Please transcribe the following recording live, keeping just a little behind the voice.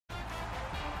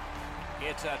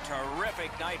It's a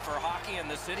terrific night for hockey in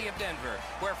the city of Denver,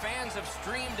 where fans have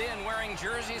streamed in wearing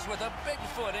jerseys with a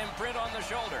Bigfoot imprint on the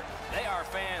shoulder. They are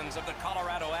fans of the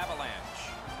Colorado Avalanche.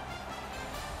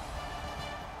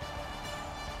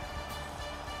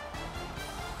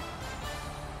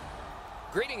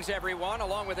 Greetings, everyone.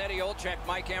 Along with Eddie Olczyk,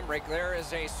 Mike Emrick, there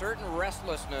is a certain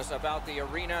restlessness about the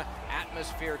arena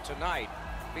atmosphere tonight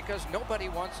because nobody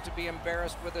wants to be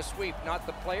embarrassed with a sweep. Not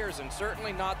the players and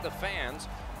certainly not the fans.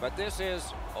 But this is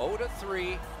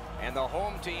 0-3, and the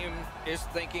home team is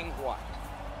thinking what?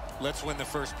 Let's win the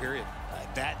first period.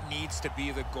 That needs to be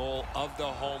the goal of the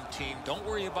home team. Don't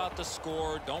worry about the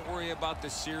score. Don't worry about the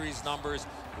series numbers.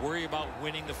 Worry about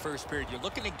winning the first period. You're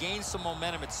looking to gain some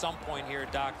momentum at some point here,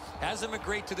 Doc. Hasn't been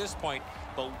great to this point,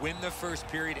 but win the first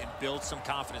period and build some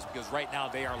confidence because right now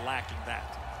they are lacking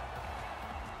that.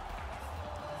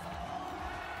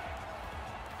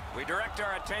 We direct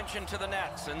our attention to the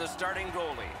nets and the starting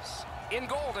goalies. In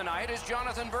goal tonight is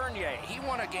Jonathan Bernier. He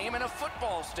won a game in a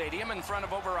football stadium in front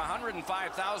of over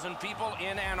 105,000 people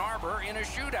in Ann Arbor in a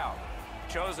shootout.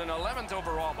 Chosen 11th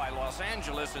overall by Los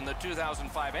Angeles in the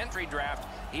 2005 entry draft,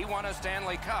 he won a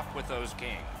Stanley Cup with those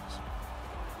Kings.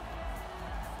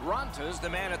 Ronta's the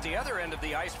man at the other end of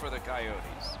the ice for the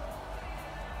Coyotes.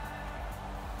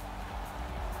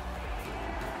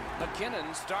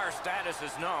 McKinnon's star status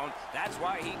is known. That's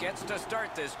why he gets to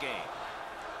start this game.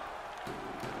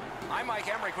 I'm Mike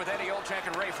Emrick with Eddie Olczyk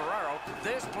and Ray Ferraro.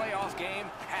 This playoff game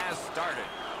has started.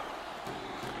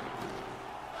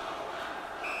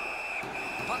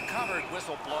 Puck covered,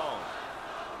 whistle blown.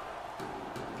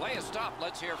 Play is stopped.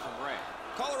 Let's hear from Ray.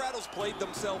 Colorado's played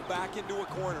themselves back into a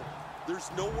corner. There's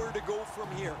nowhere to go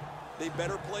from here. They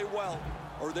better play well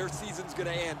or their season's going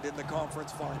to end in the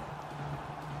conference final.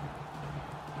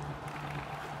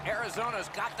 Arizona's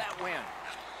got that win.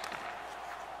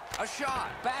 A shot,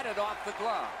 batted off the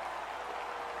glove.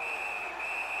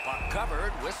 Puck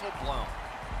covered, whistle blown.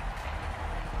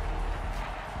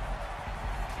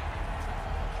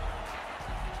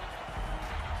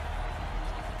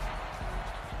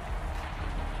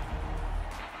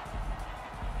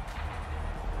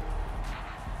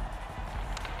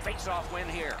 Face-off win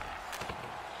here.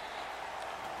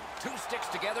 Two sticks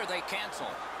together, they cancel.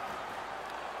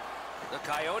 The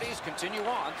Coyotes continue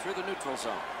on through the neutral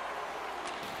zone.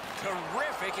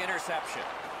 Terrific interception.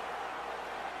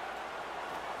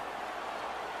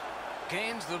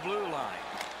 Gains the blue line.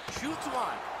 Shoots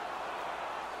one.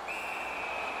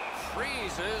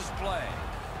 Freezes play.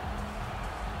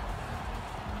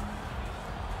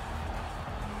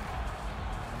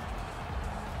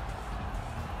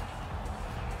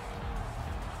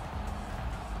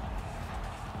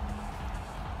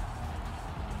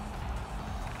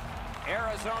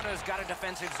 Arizona's got a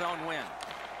defensive zone win.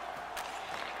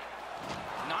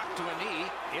 Knocked to a knee.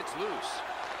 It's loose.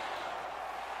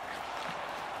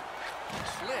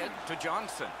 Slid to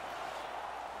Johnson.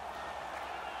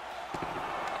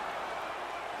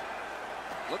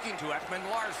 Looking to Ekman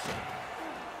Larson.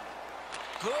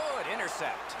 Good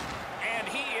intercept. And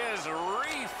he is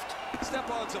reefed.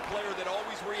 Stepan's a player that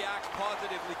always reacts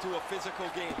positively to a physical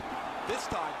game. This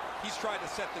time, he's trying to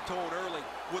set the tone early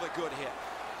with a good hit.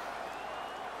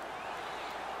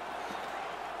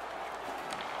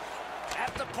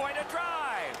 At the point of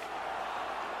drive.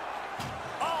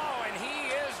 Oh, and he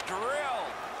is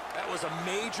drilled. That was a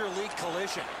major league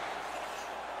collision.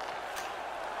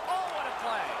 Oh, what a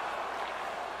play.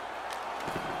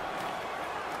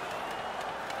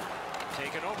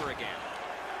 Taken over again.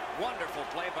 Wonderful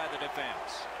play by the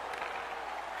defense.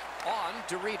 On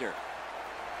to Reeder.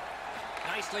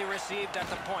 Nicely received at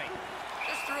the point.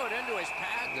 Just threw it into his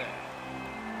pad there.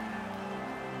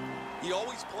 He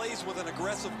always plays with an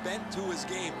aggressive bent to his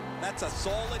game. That's a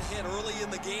solid hit early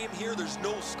in the game here. There's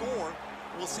no score.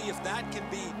 We'll see if that can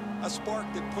be a spark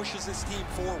that pushes his team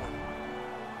forward.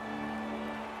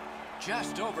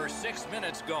 Just over 6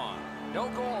 minutes gone. No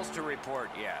goals to report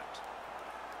yet.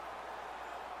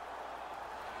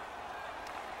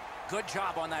 Good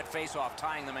job on that faceoff,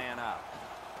 tying the man up.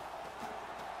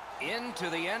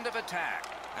 Into the end of attack.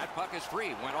 That puck is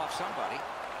free. Went off somebody.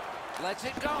 Lets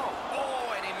it go.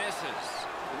 Oh, and he misses.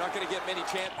 You're not going to get many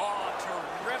chances. Oh,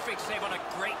 terrific save on a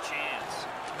great chance.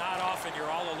 Not often you're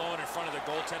all alone in front of the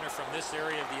goaltender from this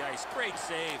area of the ice. Great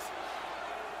save.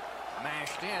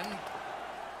 Mashed in.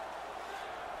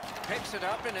 Picks it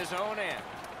up in his own end.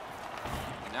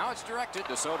 Now it's directed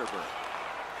to Soderberg.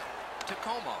 To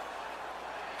Como.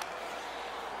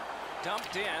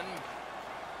 Dumped in.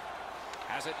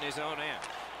 Has it in his own end.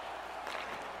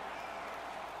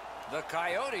 The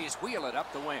Coyotes wheel it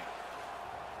up the wing.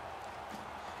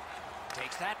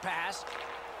 Takes that pass.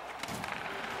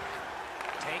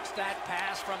 Takes that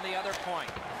pass from the other point.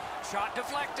 Shot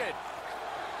deflected.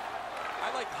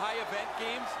 I like high event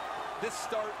games. This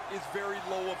start is very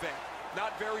low event.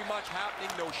 Not very much happening,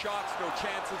 no shots, no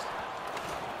chances.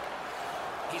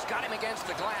 He's got him against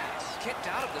the glass. Kicked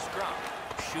out of the scrum.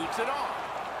 Shoots it on.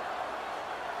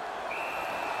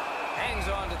 Hangs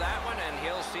on to that one, and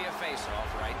he'll see a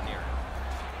face-off right near him.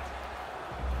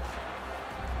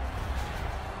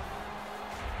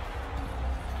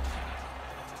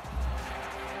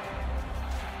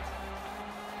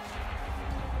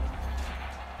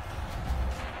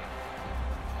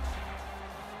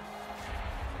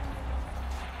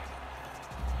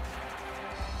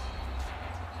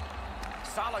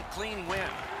 Solid, clean win.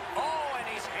 Oh, and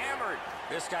he's hammered.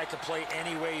 This guy can play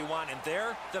any way you want, and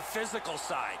there, the physical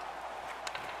side.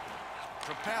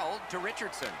 Propelled to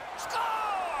Richardson. Score!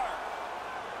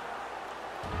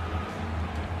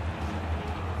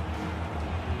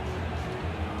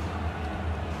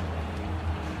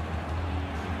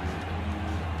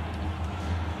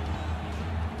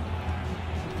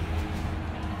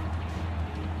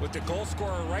 With the goal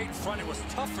scorer right in front, it was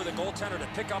tough for the goaltender to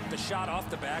pick up the shot off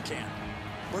the backhand.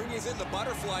 Bernier's in the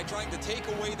butterfly trying to take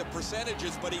away the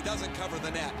percentages, but he doesn't cover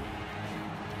the net.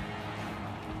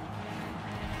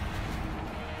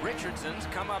 Richardson's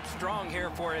come up strong here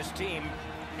for his team,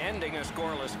 ending a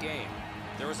scoreless game.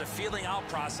 There was a feeling out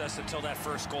process until that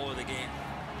first goal of the game.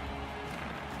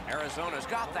 Arizona's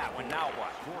got that one. Now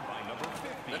what?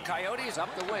 The Coyotes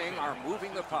up the wing are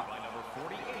moving the puck.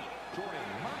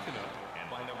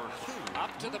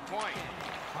 Up to the point.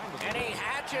 And he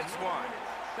hatchets one.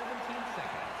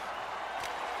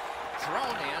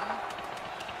 Thrown in.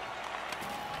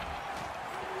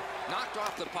 Knocked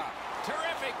off the puck.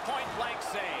 Terrific point-blank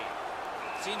save.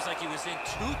 Seems like he was in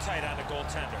too tight on the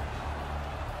goaltender.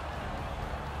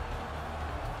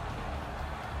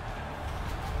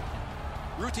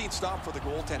 Routine stop for the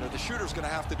goaltender. The shooter's going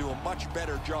to have to do a much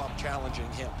better job challenging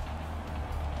him.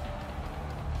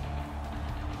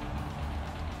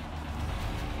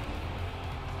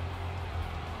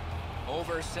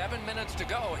 Over 7 minutes to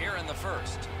go here in the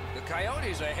first. The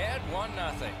Coyotes ahead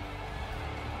 1-0.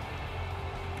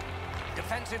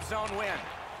 Defensive zone win.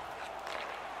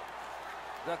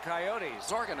 The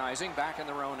Coyotes organizing back in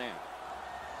their own end.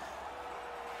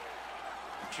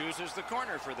 Chooses the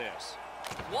corner for this.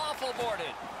 Waffle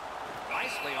boarded.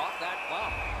 Nicely off that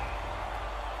bump.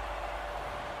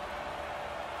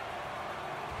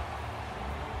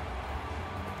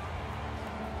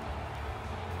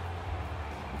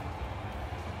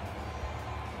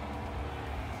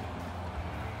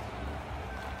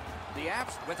 The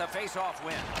Avs with a face-off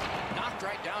win. Knocked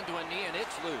right down to a knee, and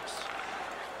it's loose.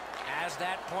 As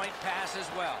that point pass as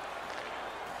well.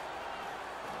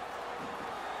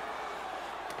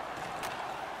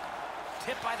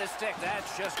 Tipped by the stick.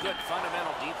 That's just good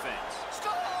fundamental defense.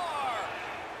 Score!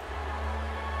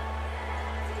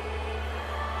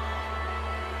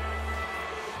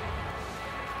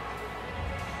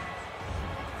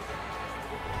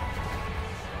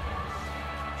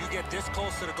 Get this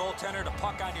close to the goaltender, the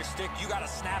puck on your stick, you got to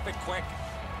snap it quick.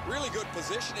 Really good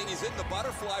positioning. He's in the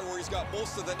butterfly where he's got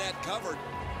most of the net covered,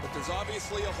 but there's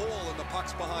obviously a hole and the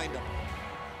puck's behind him.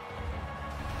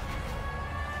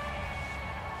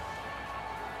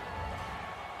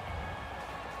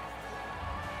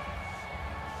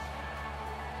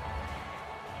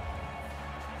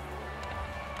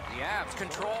 The Avs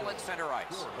control at center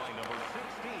ice.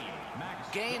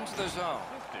 Gains the zone.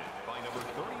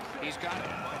 He's got it.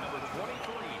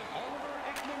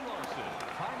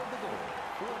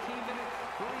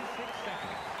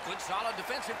 Good solid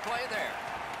defensive play there.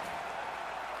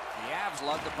 The Avs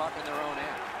lug the puck in their own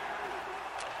end.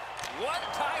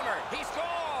 One-timer. He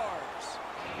scores!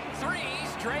 3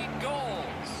 straight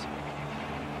goals.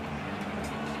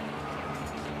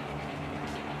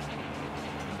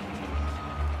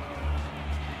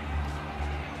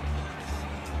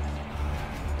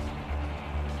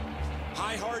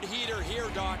 High hard heater here,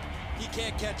 Doc. He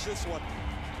can't catch this one.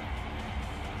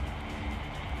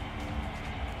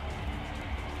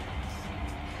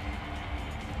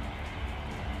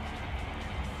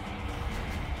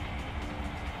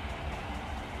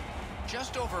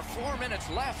 Just over 4 minutes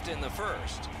left in the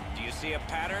first. Do you see a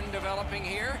pattern developing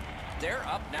here? They're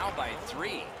up now by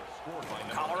 3.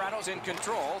 Colorado's in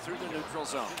control through the neutral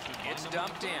zone. It's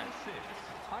dumped in.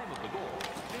 Time of the goal,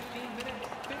 15 minutes,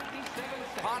 57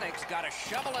 seconds. Panik's got to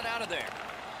shovel it out of there.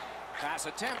 Pass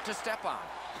attempt to step on.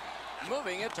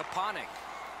 Moving it to Panik.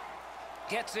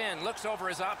 Gets in, looks over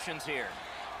his options here.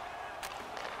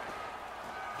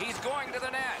 He's going to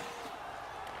the net.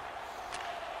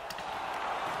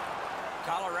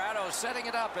 Colorado setting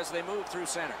it up as they move through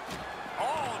center.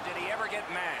 Oh, did he ever get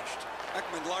mashed?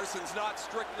 Ekman Larsson's not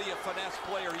strictly a finesse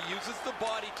player. He uses the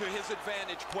body to his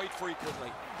advantage quite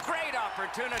frequently. Great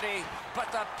opportunity,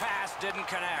 but the pass didn't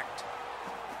connect.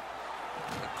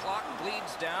 The clock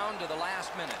bleeds down to the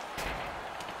last minute.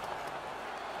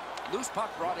 Loose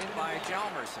puck brought in by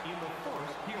Hjalmarsson. In the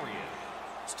first period.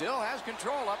 Still has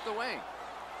control up the wing.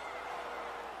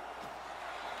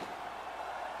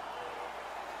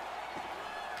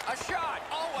 A shot.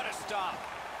 Oh, what a stop.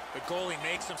 The goalie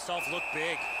makes himself look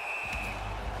big.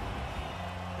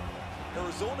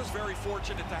 Arizona's very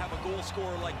fortunate to have a goal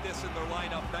scorer like this in their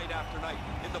lineup night after night.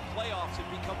 In the playoffs,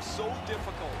 it becomes so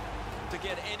difficult to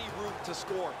get any room to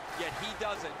score. Yet he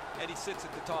does it, and he sits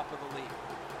at the top of the league.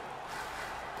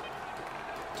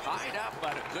 Tied up,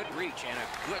 but a good reach and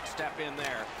a good step in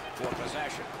there for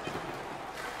possession.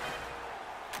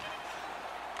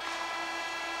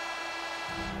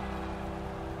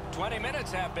 "20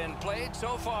 minutes have been played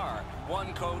so far.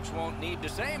 One coach won't need to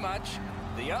say much.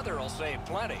 The other will say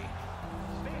plenty."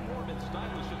 Stay warm and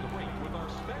stylish at the rink with our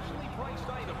specially priced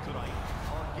item tonight.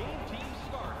 Our game team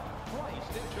start,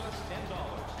 priced at just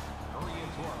 $10. Hurry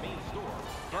into our main store.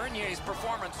 Bernier's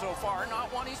performance so far,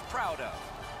 not one he's proud of,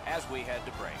 as we head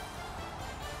to break.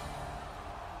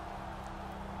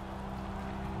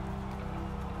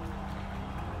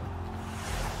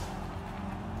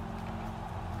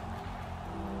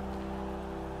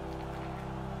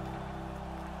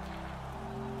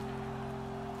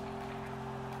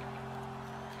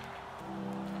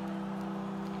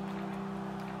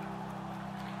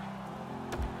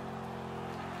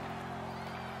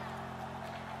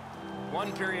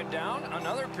 One period down,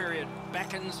 another period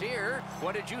beckons here.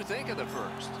 What did you think of the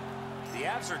first? The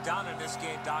Avs are down in this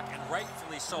game, Doc, and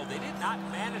rightfully so. They did not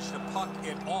manage the puck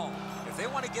at all. If they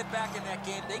want to get back in that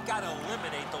game, they got to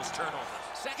eliminate those turnovers.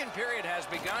 Second period has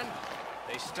begun.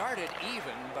 They started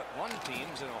even, but one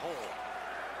team's in a hole.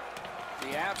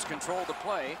 The Avs control the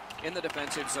play in the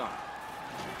defensive zone.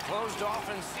 Closed off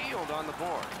and sealed on the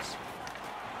boards.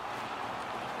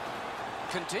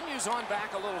 Continues on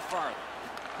back a little farther.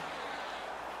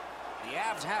 The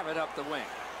Avs have it up the wing.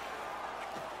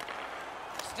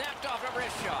 Snapped off a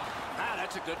wrist shot. Ah,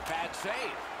 that's a good pad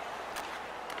save.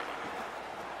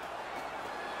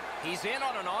 He's in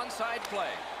on an onside play.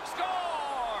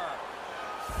 Score!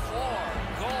 4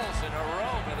 goals in a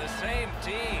row for the same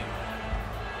team.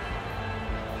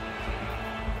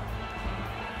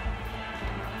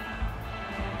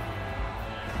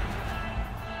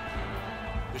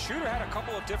 The shooter had a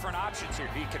couple of different options here.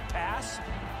 He could pass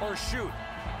or shoot.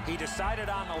 He decided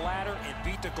on the latter and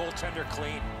beat the goaltender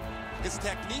clean. His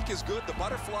technique is good. The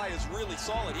butterfly is really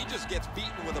solid. He just gets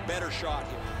beaten with a better shot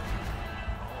here.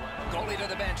 Goalie to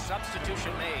the bench.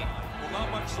 Substitution made. Well, not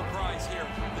much surprise here.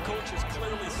 The coach has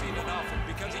clearly seen enough, and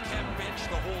because he can't bench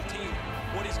the whole team,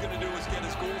 what he's going to do is get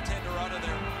his goaltender out of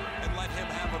there and let him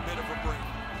have a bit of a break.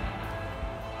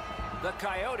 The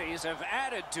Coyotes have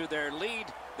added to their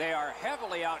lead. They are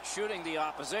heavily out shooting the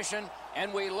opposition,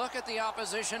 and we look at the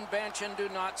opposition bench and do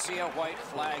not see a white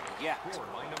flag yet.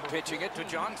 Pitching it to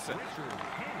Johnson.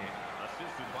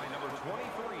 Assisted by number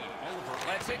 23, Oliver.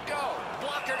 Lets it go.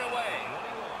 Blockered away.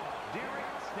 Derek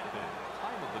Steppen.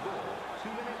 Time of the goal, 2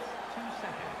 minutes, 2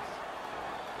 seconds.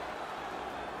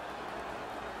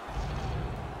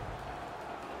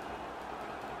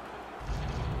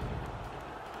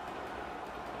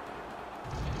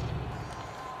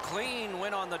 Clean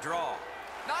win on the draw.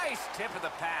 Nice tip of the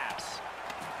pass.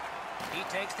 He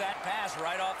takes that pass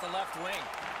right off the left wing.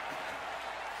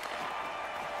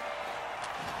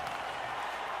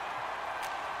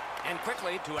 And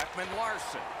quickly to Ekman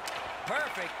Larsson.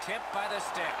 Perfect tip by the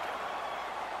stick.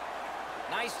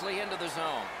 Nicely into the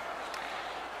zone.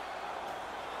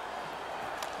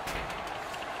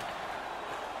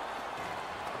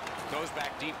 Goes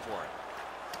back deep for it.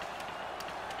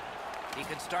 He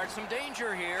can start some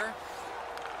danger here.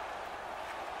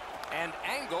 And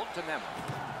angled to Nemeth.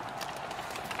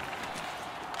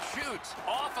 Shoots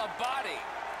off a body.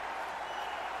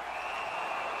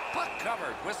 Puck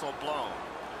covered, whistle blown.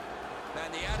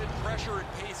 And the added pressure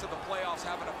and pace of the playoffs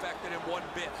haven't affected him one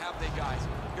bit, have they, guys?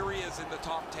 Here he is in the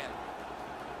top 10.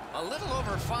 A little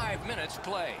over 5 minutes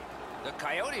played. The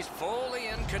Coyotes fully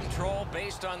in control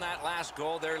based on that last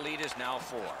goal. Their lead is now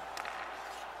 4.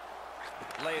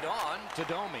 Laid on to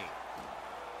Domi.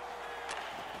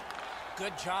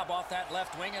 Good job off that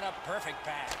left wing and a perfect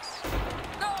pass.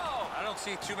 No! I don't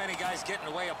see too many guys getting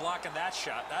away of blocking that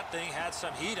shot. That thing had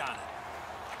some heat on it.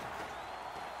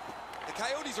 The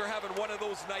Coyotes are having one of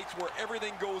those nights where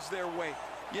everything goes their way.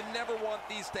 You never want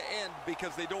these to end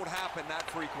because they don't happen that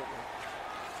frequently.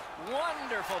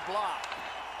 Wonderful block.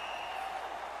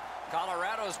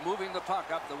 Colorado's moving the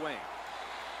puck up the wing.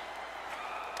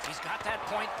 He's got that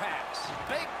point pass.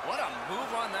 Big, what a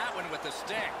move on that one with the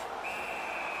stick.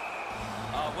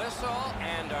 A whistle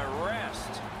and a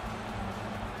rest.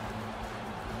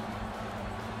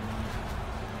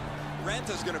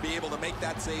 Renta's going to be able to make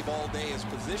that save all day. His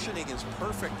positioning is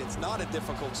perfect. It's not a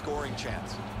difficult scoring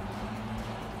chance.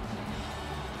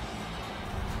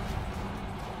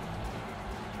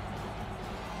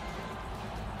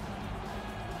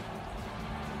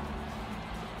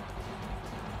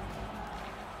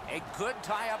 A good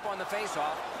tie-up on the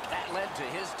faceoff. That led to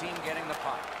his team getting the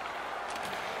puck.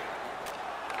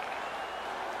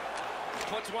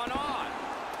 Puts one on.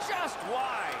 Just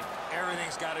wide.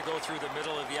 Everything's got to go through the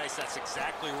middle of the ice. That's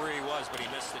exactly where he was, but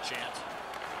he missed the chance.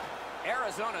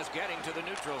 Arizona's getting to the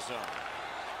neutral zone.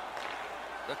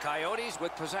 The Coyotes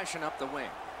with possession up the wing.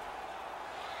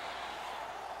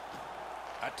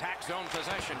 Attack zone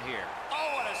possession here. Oh,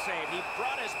 what a save. He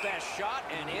brought his best shot,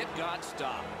 and it got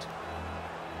stopped.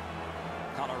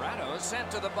 Colorado is sent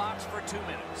to the box for 2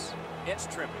 minutes. It's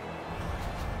tripping.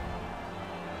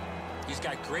 He's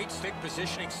got great stick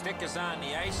positioning. Stick is on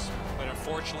the ice, but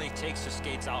unfortunately takes the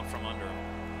skates out from under him.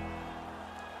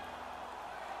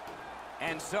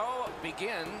 And so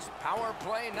begins power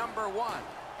play number 1.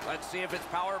 Let's see if it's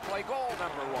power play goal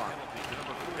number 1.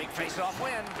 Big face-off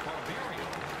win.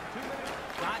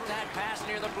 Got that pass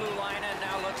near the blue line and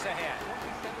now looks ahead.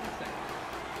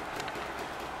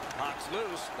 Puck's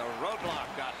loose. The roadblock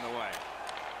got in the way.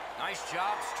 Nice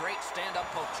job. Straight stand-up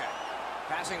poke check.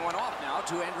 Passing one off now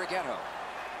to Enriquetto.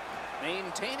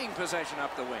 Maintaining possession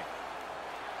up the wing.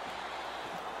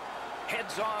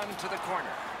 Heads on to the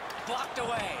corner. Blocked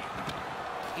away.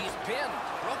 He's pinned.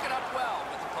 Broke it up well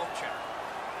with the poke check.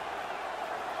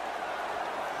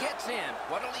 Gets in.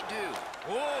 What'll he do?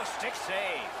 Oh, stick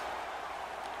save.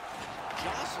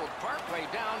 Jostled partway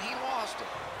down. He lost it.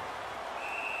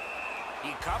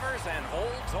 He covers and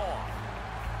holds on.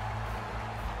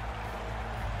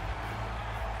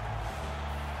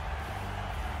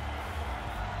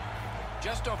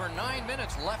 Just over 9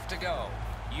 minutes left to go.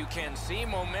 You can see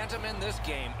momentum in this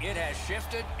game. It has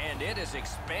shifted, and it is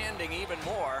expanding even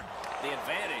more. The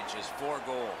advantage is 4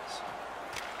 goals.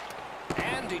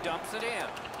 And he dumps it in.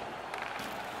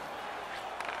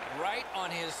 Right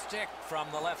on his stick from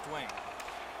the left wing.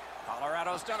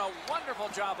 Colorado's done a wonderful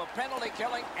job of penalty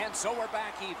killing, and so we're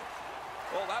back even.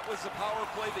 Well, that was the power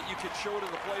play that you could show to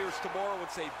the players tomorrow and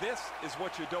say, this is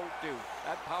what you don't do.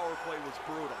 That power play was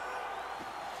brutal.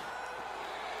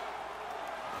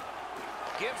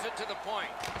 Gives it to the point.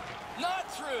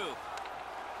 Not through.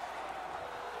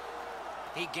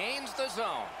 He gains the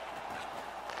zone.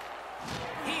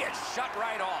 He is shut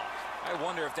right off. I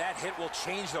wonder if that hit will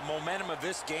change the momentum of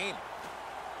this game.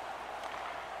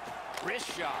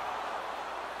 Wrist shot.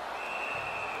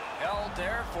 Held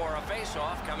there for a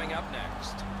face-off coming up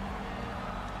next.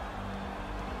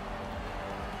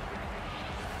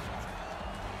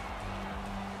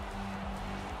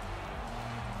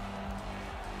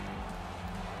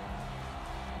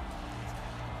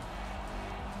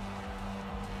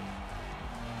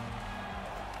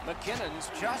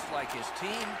 McKinnon's just like his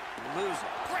team, losing.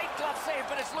 Great glove save,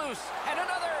 but it's loose. And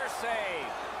another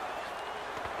save.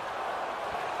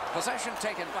 Possession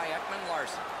taken by Ekman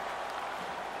Larson.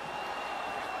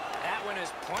 That one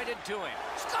is pointed to him.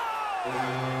 Score!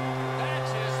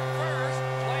 That's his first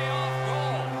playoff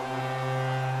goal.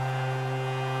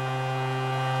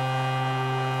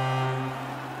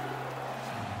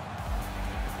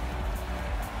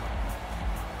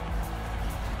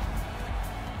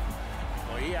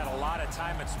 Well, he had a lot of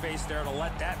time and space there to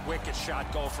let that wicked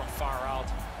shot go from far out.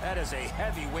 That is a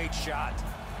heavyweight shot.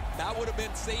 That would have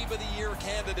been save of the year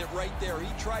candidate right there.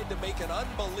 He tried to make an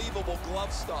unbelievable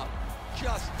glove stop.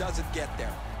 Just doesn't get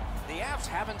there. The Avs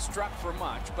haven't struck for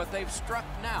much, but they've struck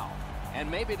now. And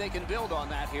maybe they can build on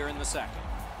that here in the second.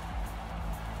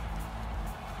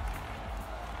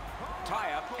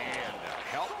 Tie-up and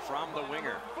help from the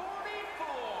winger.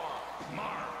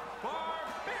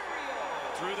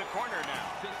 Through the corner now.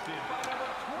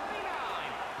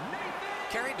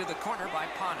 Carried to the corner by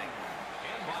Ponning.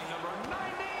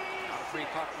 Free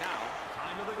puck now.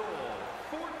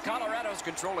 Colorado's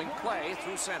controlling play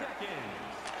through center.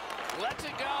 Lets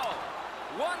it go.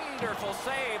 Wonderful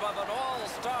save of an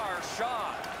all-star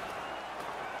shot.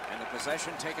 And the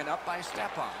possession taken up by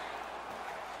Stepan.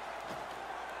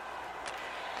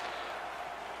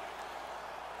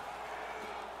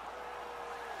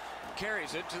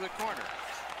 Carries it to the corner.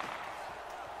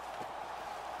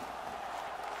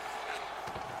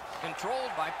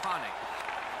 Controlled by Ponning.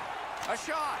 A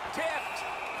shot, tipped.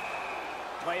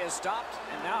 Play is stopped,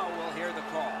 and now we'll hear the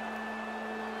call.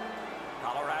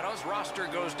 Colorado's roster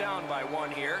goes down by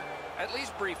 1 here. At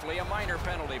least briefly, a minor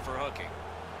penalty for hooking.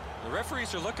 The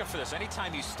referees are looking for this.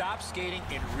 Anytime you stop skating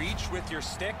and reach with your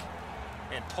stick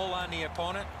and pull on the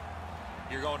opponent,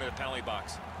 you're going to the penalty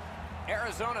box.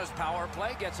 Arizona's power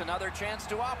play gets another chance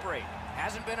to operate.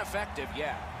 Hasn't been effective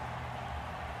yet.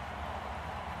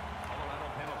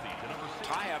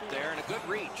 Tie up there and a good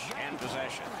reach and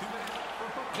possession.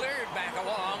 Cleared back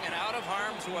along and out of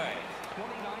harm's way.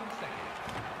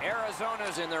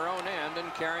 Arizona's in their own end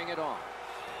and carrying it on.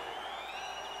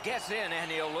 Gets in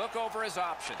and he'll look over his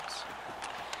options.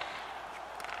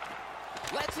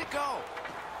 Lets it go.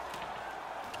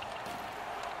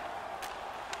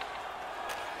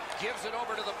 Gives it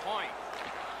over to the point.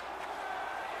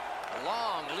 A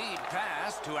long lead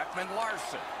pass to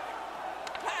Ekman-Larsson.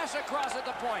 Pass across at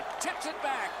the point. Tips it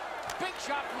back. Big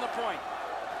shot from the point.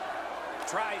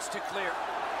 Tries to clear.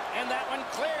 And that one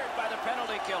cleared by the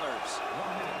penalty killers.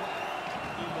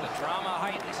 The drama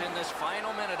heightens in this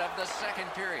final minute of the second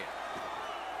period.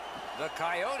 The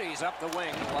Coyotes up the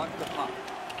wing lug the puck.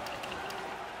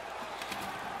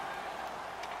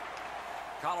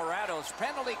 Colorado's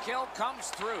penalty kill comes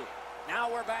through.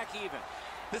 Now we're back even.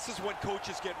 This is when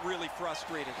coaches get really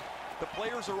frustrated. The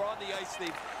players are on the ice. They've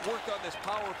worked on this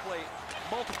power play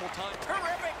multiple times.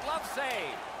 Terrific glove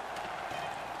save.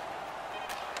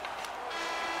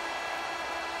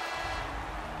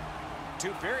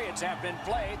 Two periods have been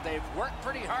played. They've worked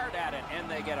pretty hard at it, and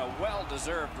they get a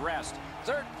well-deserved rest.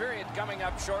 Third period coming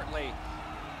up shortly.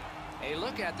 A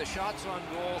look at the shots on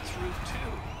goal through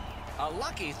 2. A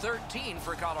lucky 13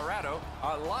 for Colorado.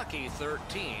 A lucky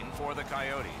 13 for the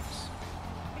Coyotes.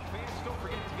 Fans, don't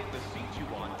forget to get the seats you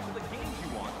want to the games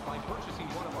you want by purchasing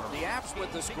one of our... The Avs,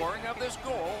 with the scoring of this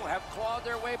goal, have clawed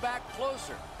their way back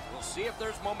closer. We'll see if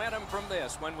there's momentum from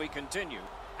this when we continue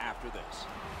after this.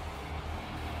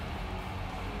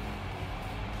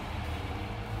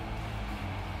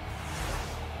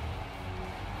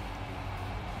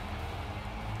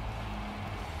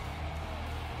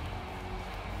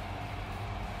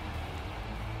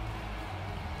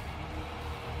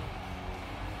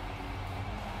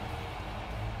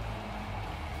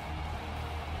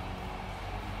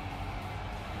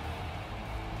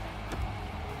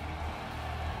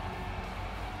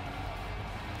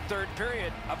 Third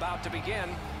period about to begin.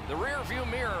 The rear view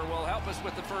mirror will help us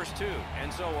with the first 2,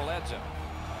 and so will Edzo.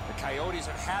 The Coyotes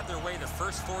have had their way the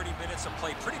first 40 minutes of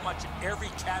play pretty much in every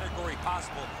category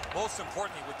possible, most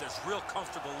importantly with this real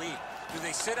comfortable lead. Do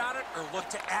they sit on it or look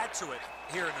to add to it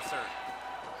here in the third?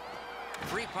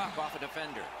 Free puck off a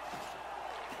defender.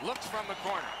 Looks from the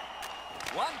corner.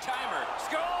 One-timer.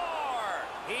 Score!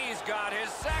 He's got his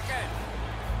second.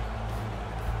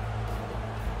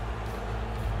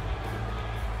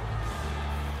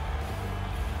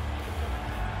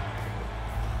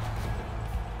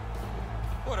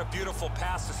 What a beautiful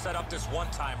pass to set up this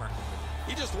one-timer.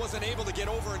 He just wasn't able to get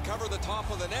over and cover the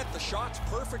top of the net. The shot's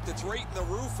perfect. It's right in the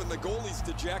roof, and the goalie's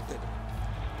dejected.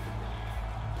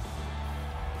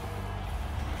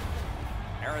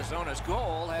 Arizona's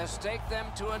goal has taken them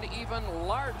to an even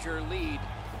larger lead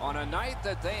on a night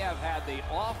that they have had the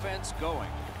offense going.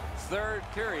 Third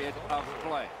period of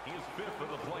play. He is fit for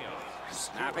the playoffs.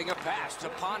 Snapping a pass to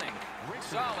Ponning.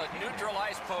 Solid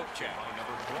neutralized poke check.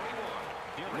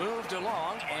 Moved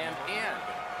along and in.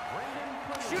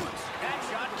 Shoots. That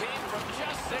shot came from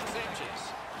just 6 inches.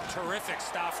 Terrific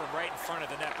stop from right in front of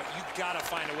the net, but you've got to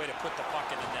find a way to put the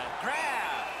puck in the net.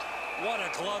 Grabbed. What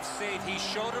a glove save. He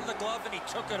showed him the glove and he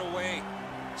took it away.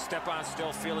 Stepan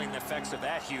still feeling the effects of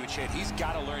that huge hit. He's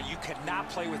got to learn you cannot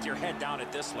play with your head down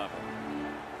at this level.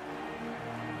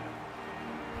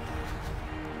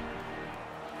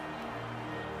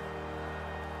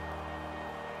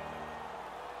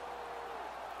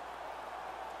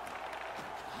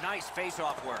 Nice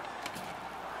face-off work.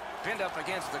 Pinned up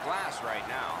against the glass right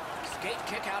now. Skate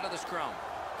kick out of the scrum.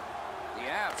 The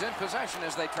Avs in possession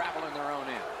as they travel in their own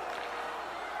end.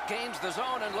 Gains the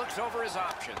zone and looks over his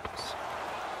options.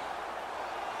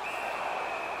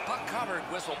 Puck covered,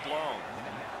 whistle blown.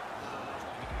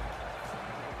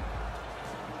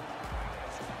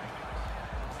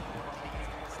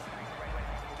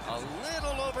 A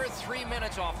little over 3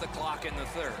 minutes off the clock in the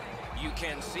third. You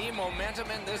can see momentum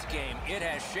in this game. It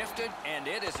has shifted, and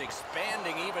it is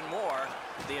expanding even more.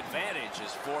 The advantage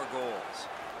is 4 goals.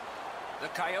 The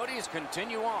Coyotes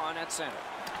continue on at center.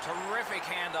 Terrific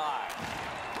hand-eye.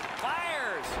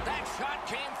 Fires! That shot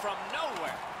came from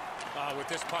nowhere. With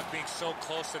this puck being so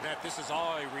close to net, this is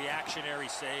all a reactionary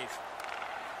save.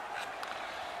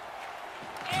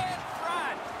 In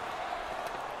front!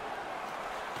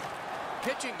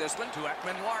 pitching this one to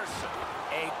Ekman Larson.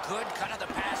 A good cut of the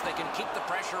pass. They can keep the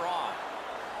pressure on.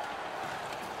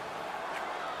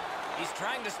 He's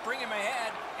trying to spring him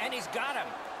ahead, and he's got him.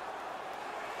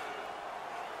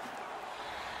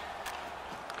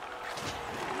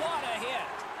 What a hit.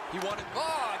 He wanted...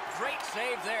 Oh, great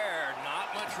save there.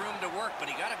 Not much room to work, but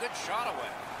he got a good shot away.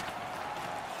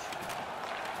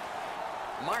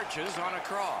 Marches on a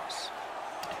cross.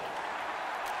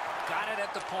 Got it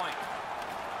at the point.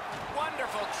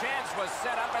 Wonderful chance was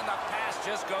set up, and the pass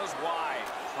just goes wide.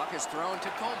 Puck is thrown to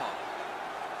Como.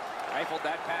 Rifled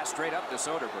that pass straight up to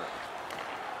Soderberg.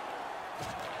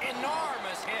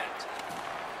 Enormous hit.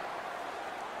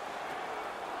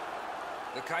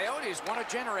 The Coyotes want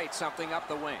to generate something up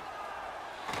the wing.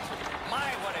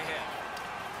 My, what a hit.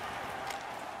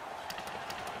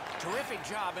 Terrific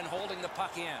job in holding the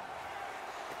puck in.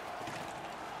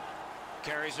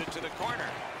 Carries it to the corner.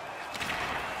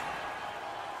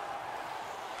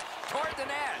 Toward the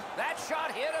net. That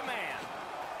shot hit a man.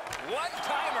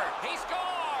 One-timer. He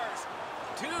scores!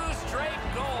 2 straight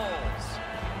goals.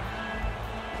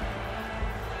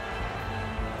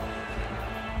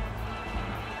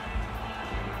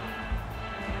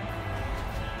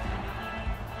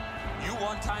 You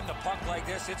one-time the puck like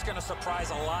this, it's going to surprise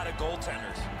a lot of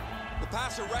goaltenders. The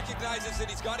passer recognizes that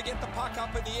he's got to get the puck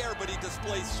up in the air, but he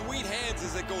displays sweet hands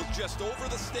as it goes just over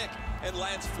the stick and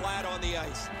lands flat on the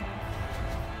ice.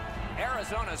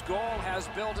 Arizona's goal has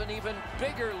built an even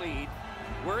bigger lead.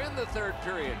 We're in the third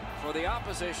period. For the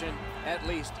opposition, at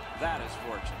least that is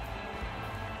fortunate.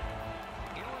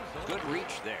 Good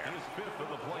reach there.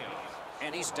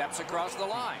 And he steps across the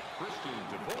line.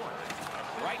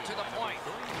 Right to the point.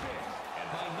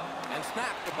 And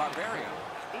snapped to Barberio.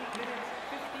 8 minutes,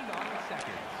 59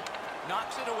 seconds.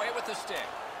 Knocks it away with the stick.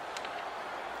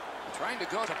 Trying to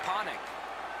go to Panik.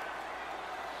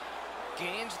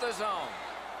 Gains the zone.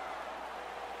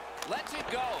 Lets it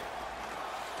go.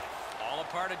 All a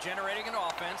part of generating an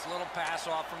offense. Little pass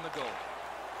off from the goal.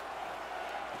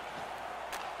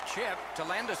 Chip to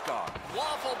Landeskog.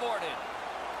 Waffle boarded.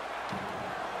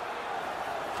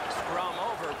 Scrum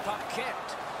over. Puck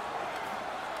kicked.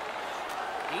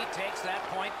 He takes that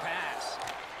point pass.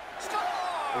 Score!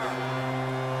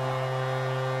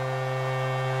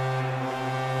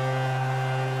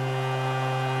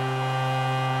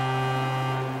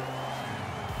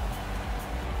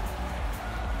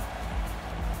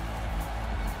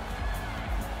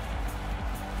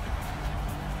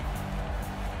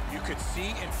 Could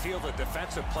see and feel the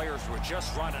defensive players were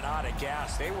just running out of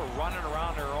gas. They were running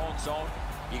around their own zone.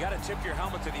 You got to tip your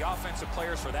helmet to the offensive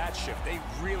players for that shift. They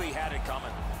really had it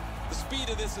coming. The speed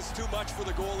of this is too much for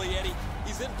the goalie, Eddie.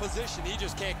 He's in position. He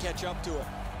just can't catch up to it.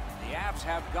 The Avs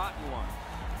have gotten one.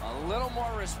 A little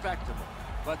more respectable,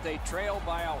 but they trail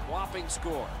by a whopping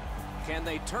score. Can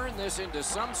they turn this into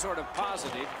some sort of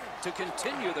positive to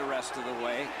continue the rest of the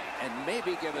way and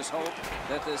maybe give us hope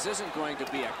that this isn't going to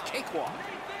be a cakewalk?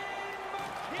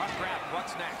 Puck grab,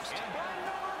 what's next?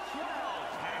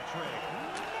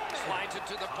 Slides it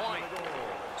to the point.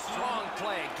 Strong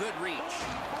play, good reach.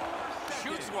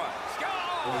 Shoots one. Score!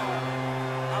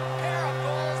 A pair of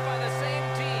goals by the same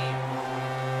team.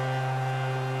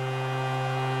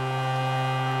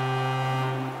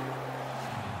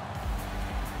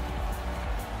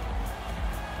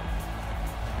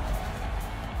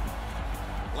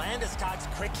 Landeskog's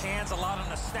quick hands allowed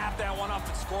him to snap that one up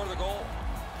and score the goal.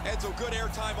 Edzo, good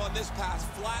airtime on this pass.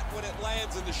 Flat when it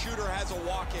lands, and the shooter has a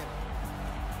walk-in.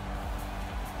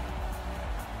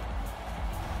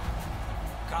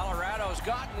 Colorado's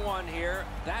gotten one here.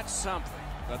 That's something.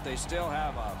 But they still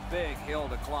have a big hill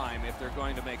to climb if they're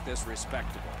going to make this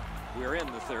respectable. We're in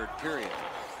the third period.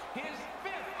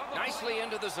 Nicely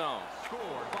into the zone.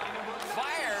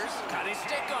 Fires. Got his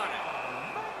stick on it.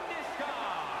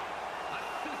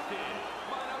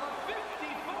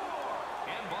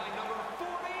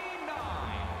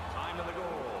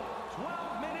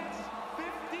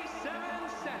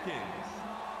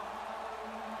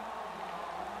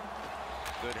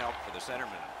 Good help for the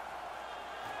centerman.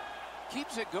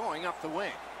 Keeps it going up the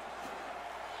wing.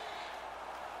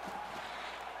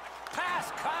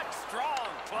 Pass cut, strong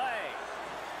play.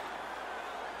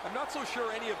 I'm not so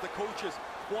sure any of the coaches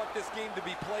want this game to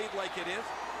be played like it is,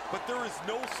 but there is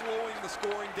no slowing the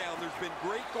scoring down. There's been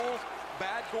great goals,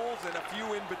 bad goals, and a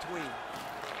few in between.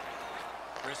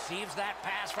 Receives that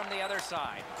pass from the other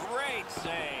side. Great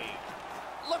save.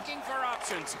 Looking for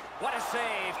options. What a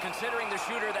save, considering the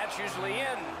shooter that's usually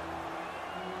in.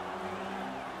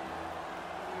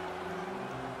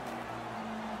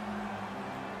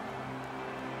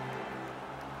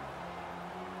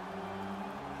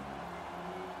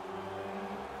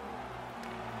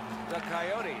 The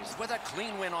Coyotes with a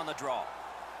clean win on the draw.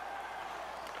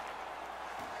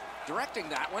 Directing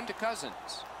that one to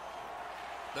Cousins.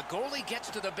 The goalie gets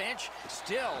to the bench.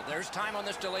 Still, there's time on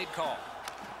this delayed call.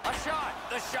 A shot.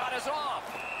 The shot is off.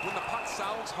 When the puck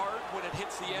sounds hard, when it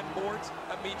hits the end boards,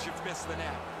 that means you've missed the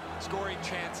net. Scoring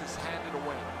chance is handed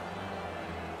away.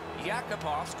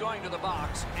 Yakupov's going to the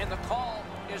box, and the call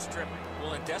is tripping.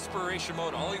 Well, in desperation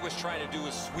mode, all he was trying to do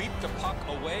was sweep the puck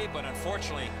away, but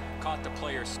unfortunately caught the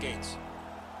player's skates.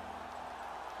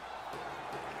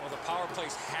 Well, the power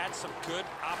plays had some good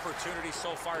opportunities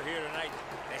so far here tonight.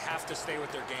 They have to stay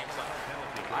with their game plan.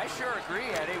 I sure agree,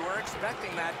 Eddie. We're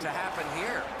expecting that to happen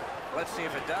here. Let's see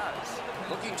if it does.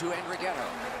 Looking to Enriquetto.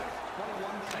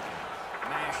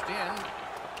 Mashed in.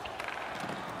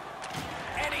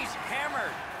 And he's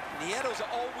hammered. Nieto's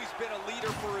always been a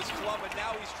leader for his club, and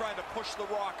now he's trying to push the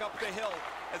Rock up the hill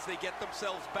as they get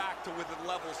themselves back to within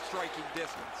level striking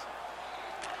distance.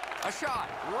 A shot.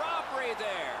 Robbery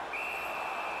there.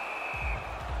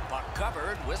 Puck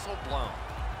covered, whistle blown.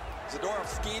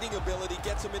 Zadorov's skating ability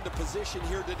gets him into position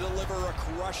here to deliver a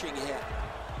crushing hit.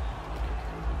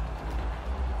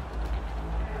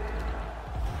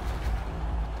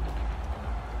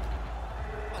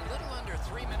 A little under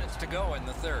 3 minutes to go in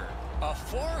the third. A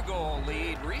 4-goal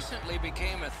lead recently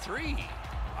became a 3.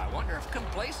 I wonder if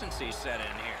complacency set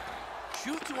in here.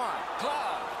 Shoots one.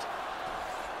 Gloved.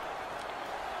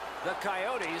 The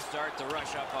Coyotes start the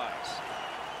rush up ice.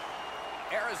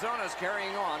 Arizona's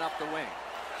carrying on up the wing.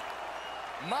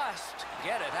 Must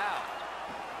get it out.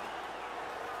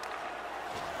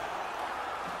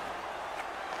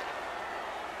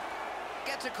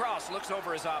 Gets across, looks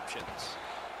over his options.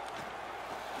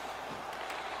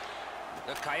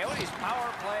 The Coyotes'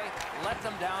 power play let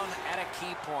them down at a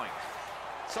key point.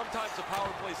 Sometimes the power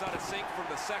play's out of sync from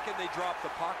the second they drop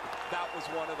the puck. That was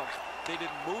one of them. They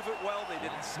didn't move it well. They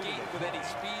didn't skate with any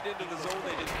speed into the zone.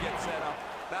 They didn't get set up.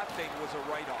 That thing was a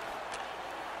write-off.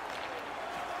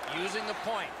 Using the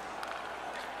point.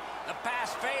 The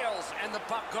pass fails, and the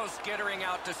puck goes skittering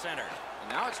out to center.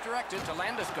 Now it's directed to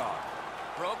Landeskog.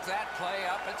 Broke that play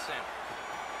up at center.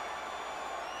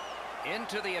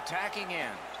 Into the attacking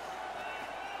end.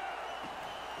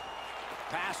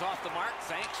 Pass off the mark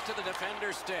thanks to the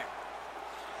defender's stick.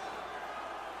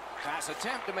 Pass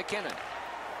attempt to McKinnon.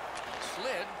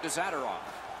 Slid to Zadorov.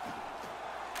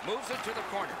 Moves it to the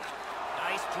corner.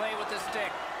 Nice play with the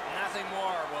stick. Nothing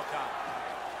more will come.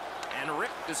 And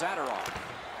ripped to Zadorov.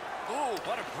 Ooh,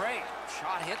 what a break.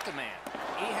 Shot hit the man.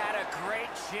 He had a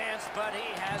great chance, but he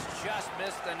has just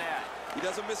missed the net. He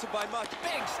doesn't miss it by much.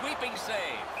 Big sweeping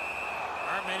save.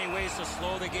 Aren't many ways to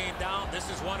slow the game down. This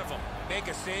is one of them. Make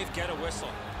a save, get a whistle.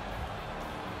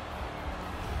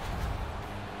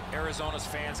 Arizona's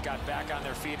fans got back on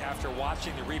their feet after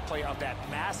watching the replay of that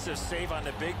massive save on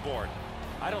the big board.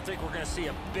 I don't think we're going to see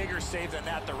a bigger save than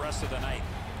that the rest of the night.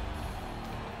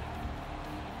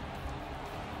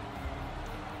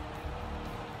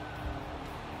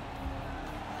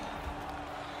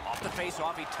 Off the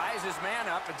face-off, he ties his man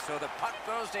up, and so the puck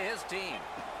goes to his team.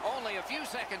 Only a few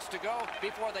seconds to go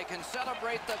before they can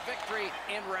celebrate the victory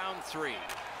in round 3.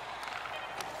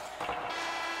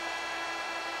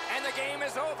 And the game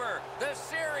is over. The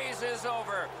series is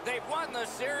over. They've won the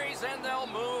series, and they'll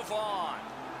move on.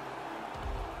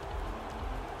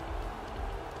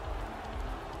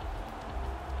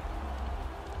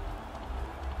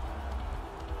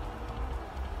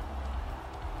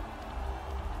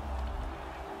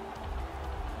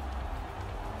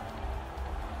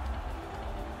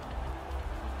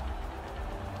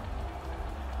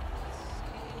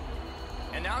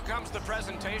 And now comes the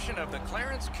presentation of the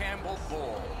Clarence Campbell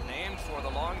Bowl, named for the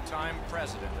longtime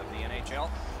president of the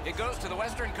NHL. It goes to the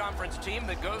Western Conference team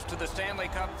that goes to the Stanley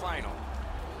Cup final.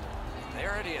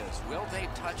 There it is. Will they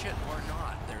touch it or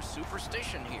not? There's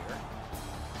superstition here.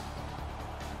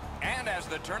 And as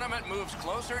the tournament moves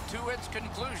closer to its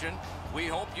conclusion, we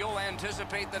hope you'll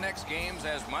anticipate the next games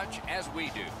as much as we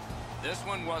do. This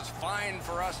one was fine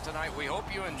for us tonight. We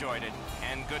hope you enjoyed it,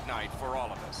 and good night for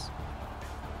all of us.